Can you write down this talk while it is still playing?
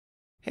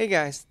Hey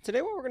guys,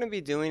 today what we're going to be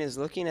doing is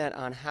looking at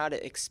on how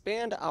to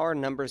expand our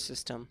number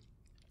system.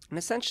 And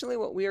essentially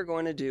what we are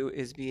going to do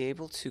is be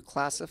able to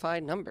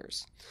classify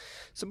numbers.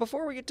 So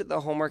before we get to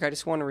the homework, I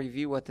just want to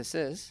review what this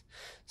is.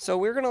 So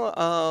we're going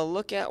to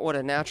look at what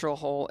a natural,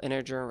 whole,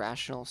 integer,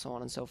 rational, so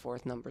on and so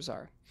forth numbers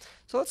are.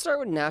 So let's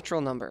start with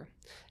natural number.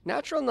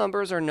 Natural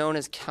numbers are known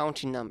as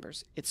counting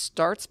numbers. It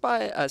starts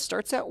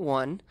at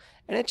 1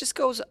 and it just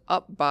goes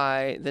up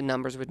by the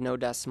numbers with no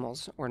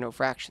decimals or no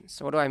fractions.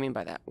 So what do I mean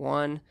by that?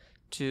 1,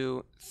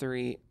 2,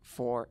 3,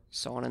 4,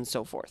 so on and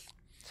so forth.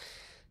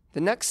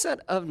 The next set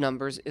of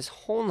numbers is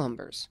whole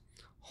numbers.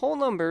 Whole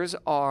numbers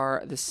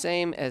are the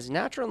same as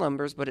natural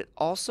numbers, but it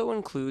also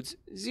includes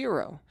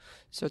 0.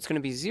 So it's going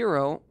to be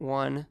 0,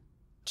 1,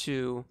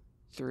 2,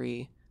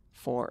 3,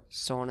 4,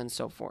 so on and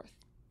so forth.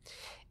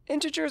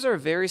 Integers are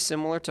very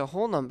similar to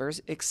whole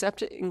numbers,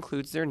 except it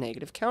includes their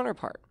negative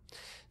counterpart.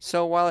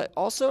 So while it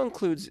also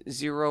includes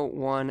 0,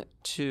 1,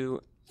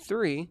 2,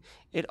 3,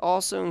 it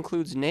also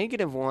includes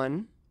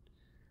 -1,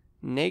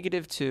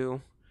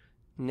 -2,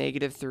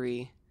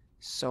 -3,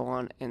 so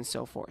on and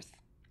so forth.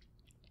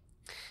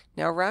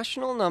 Now,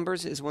 rational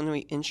numbers is when we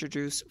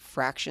introduce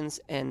fractions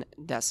and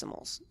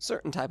decimals,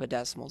 certain type of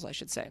decimals, I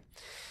should say.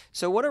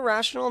 So what a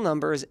rational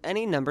number is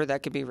any number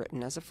that can be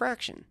written as a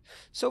fraction.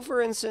 So for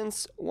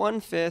instance,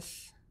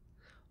 1/5,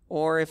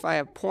 or if I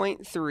have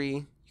 0.3,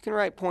 you can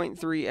write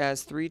 0.3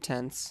 as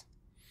 3/10.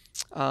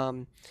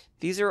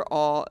 These are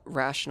all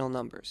rational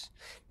numbers.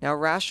 Now,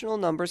 rational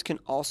numbers can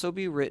also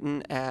be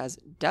written as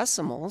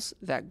decimals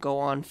that go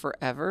on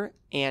forever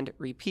and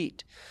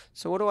repeat.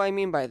 So what do I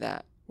mean by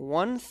that?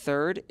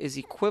 1/3 is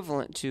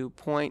equivalent to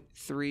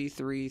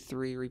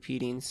 0.333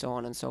 repeating, so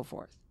on and so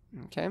forth.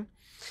 Okay?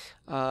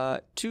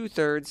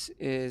 2/3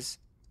 is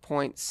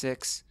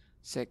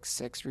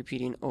 0.666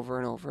 repeating over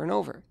and over and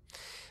over.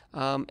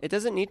 It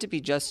doesn't need to be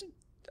just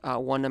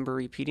one number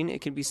repeating. It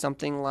could be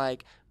something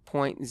like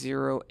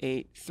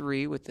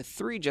 0.083 with the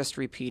 3 just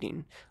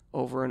repeating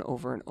over and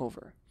over and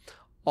over.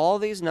 All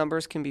these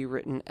numbers can be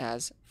written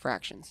as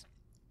fractions.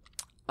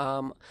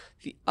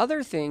 The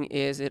other thing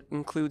is it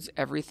includes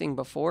everything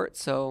before it,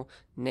 so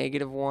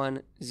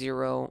 -1,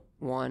 0,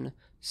 1,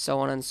 so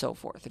on and so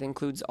forth. It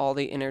includes all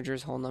the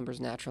integers, whole numbers,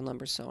 natural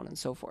numbers, so on and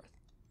so forth.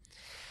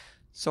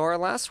 So our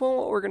last one,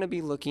 what we're going to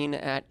be looking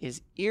at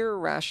is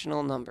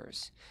irrational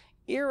numbers.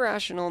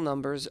 Irrational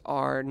numbers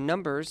are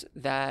numbers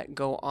that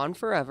go on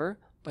forever,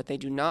 but they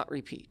do not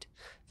repeat.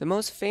 The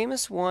most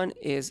famous one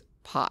is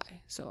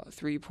pi, so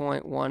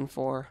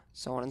 3.14,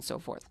 so on and so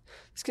forth.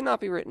 This cannot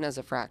be written as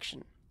a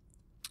fraction.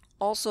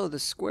 Also, the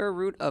square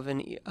root of a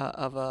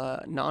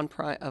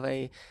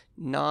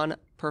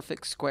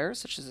non-perfect square,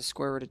 such as the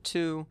square root of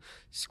 2,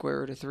 square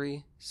root of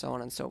 3, so on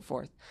and so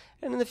forth.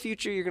 And in the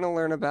future, you're going to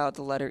learn about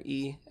the letter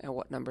E and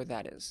what number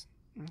that is.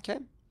 Okay?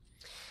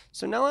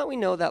 So now that we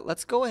know that,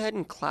 let's go ahead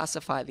and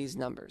classify these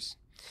numbers.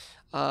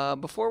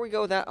 Before we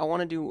go that, I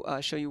want to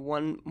show you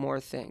one more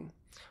thing.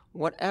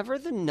 Whatever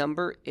the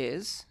number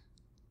is,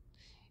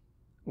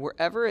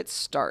 wherever it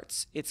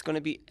starts, it's going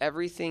to be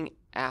everything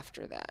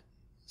after that.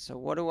 So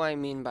what do I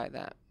mean by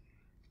that?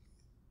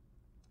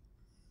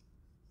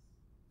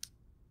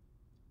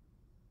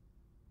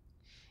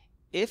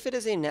 If it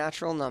is a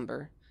natural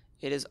number,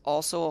 it is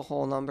also a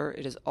whole number,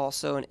 it is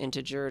also an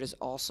integer, it is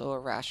also a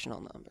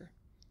rational number.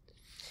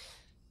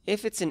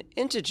 If it's an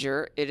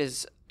integer, it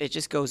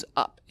just goes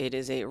up. It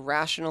is a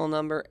rational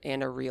number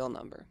and a real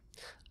number.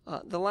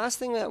 The last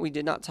thing that we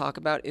did not talk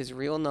about is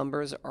real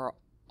numbers are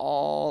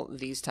all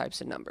these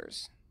types of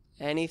numbers.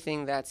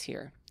 Anything that's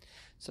here.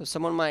 So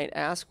someone might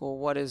ask, well,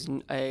 what is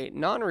a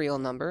non-real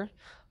number?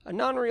 A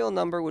non-real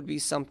number would be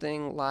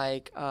something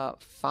like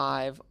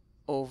 5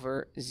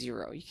 over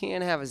 0. You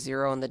can't have a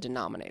 0 in the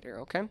denominator,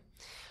 okay?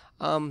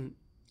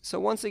 So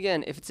once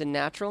again, if it's a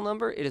natural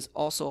number, it is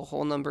also a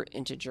whole number,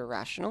 integer,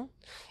 rational.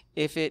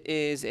 If it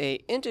is an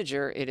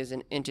integer, it is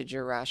an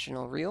integer,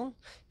 rational, real.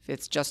 If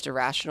it's just a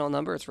rational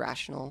number, it's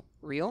rational,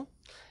 real.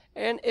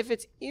 And if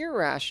it's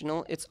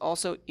irrational, it's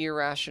also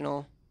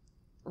irrational,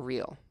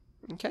 real.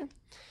 Okay?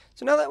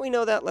 So now that we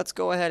know that, let's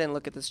go ahead and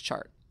look at this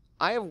chart.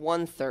 I have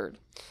 1/3.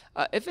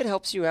 If it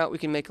helps you out, we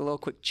can make a little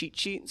quick cheat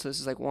sheet. So this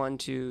is like 1,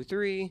 2,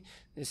 3.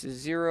 This is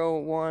 0,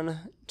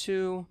 1,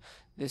 2.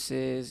 This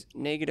is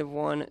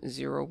 -1,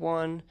 0,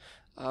 1.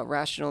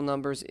 Rational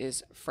numbers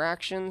is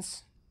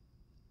fractions,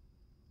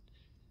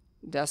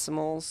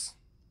 decimals,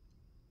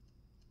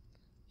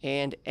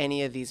 and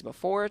any of these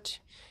before it.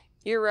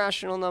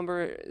 Irrational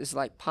number is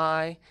like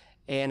pi,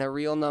 and a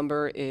real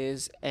number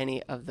is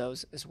any of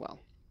those as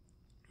well.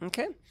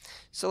 Okay,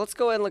 so let's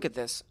go ahead and look at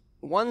this.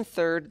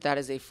 1/3, that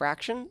is a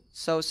fraction.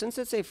 So since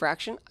it's a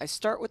fraction, I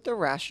start with the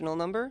rational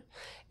number.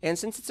 And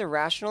since it's a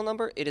rational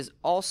number, it is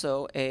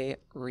also a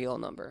real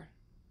number.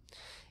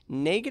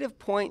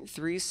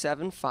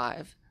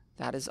 -0.375,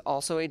 that is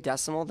also a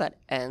decimal that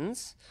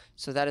ends.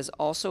 So that is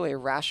also a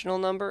rational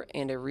number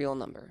and a real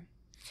number.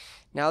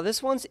 Now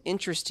this one's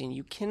interesting.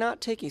 You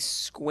cannot take a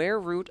square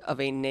root of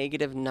a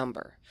negative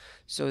number.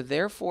 So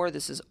therefore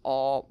this is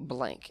all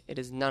blank. It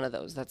is none of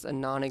those. That's a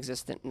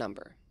non-existent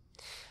number.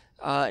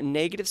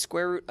 Negative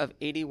square root of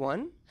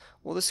 81.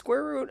 Well, the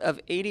square root of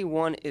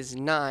 81 is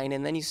 9,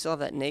 and then you still have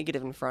that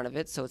negative in front of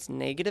it, so it's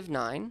negative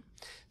 9.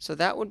 So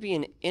that would be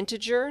an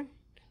integer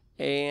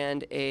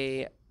and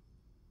a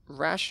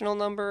rational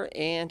number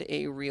and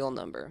a real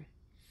number.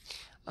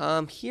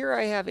 Here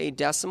I have a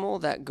decimal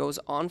that goes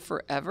on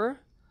forever,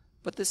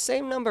 but the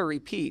same number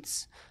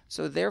repeats,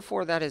 so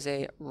therefore that is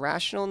a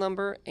rational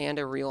number and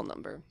a real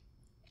number.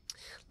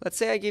 Let's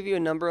say I give you a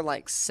number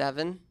like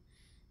 7.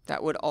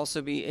 That would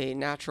also be a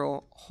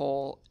natural,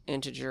 whole,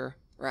 integer,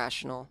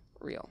 rational,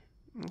 real.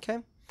 Okay?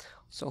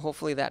 So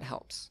hopefully that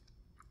helps.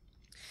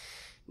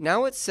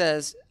 Now it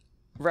says,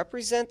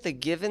 represent the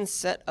given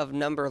set of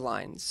number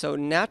lines. So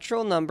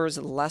natural numbers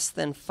less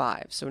than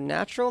 5. So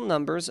natural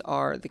numbers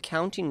are the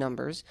counting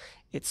numbers.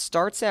 It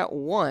starts at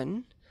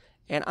 1,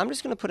 and I'm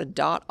just going to put a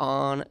dot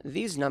on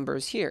these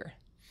numbers here.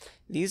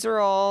 These are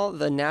all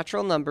the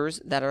natural numbers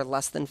that are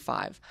less than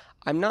 5.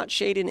 I'm not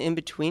shading in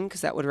between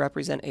because that would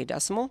represent a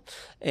decimal,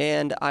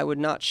 and I would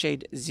not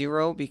shade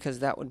 0 because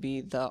that would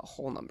be the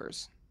whole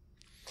numbers.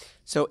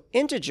 So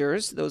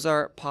integers, those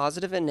are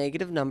positive and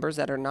negative numbers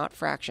that are not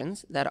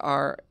fractions, that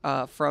are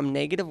from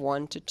negative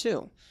 1 to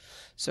 2.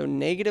 So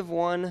negative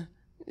 1,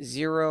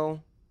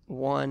 0,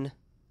 1,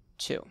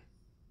 2.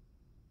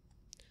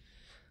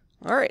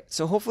 All right,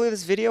 so hopefully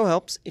this video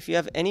helps. If you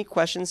have any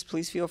questions,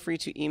 please feel free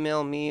to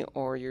email me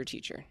or your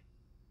teacher.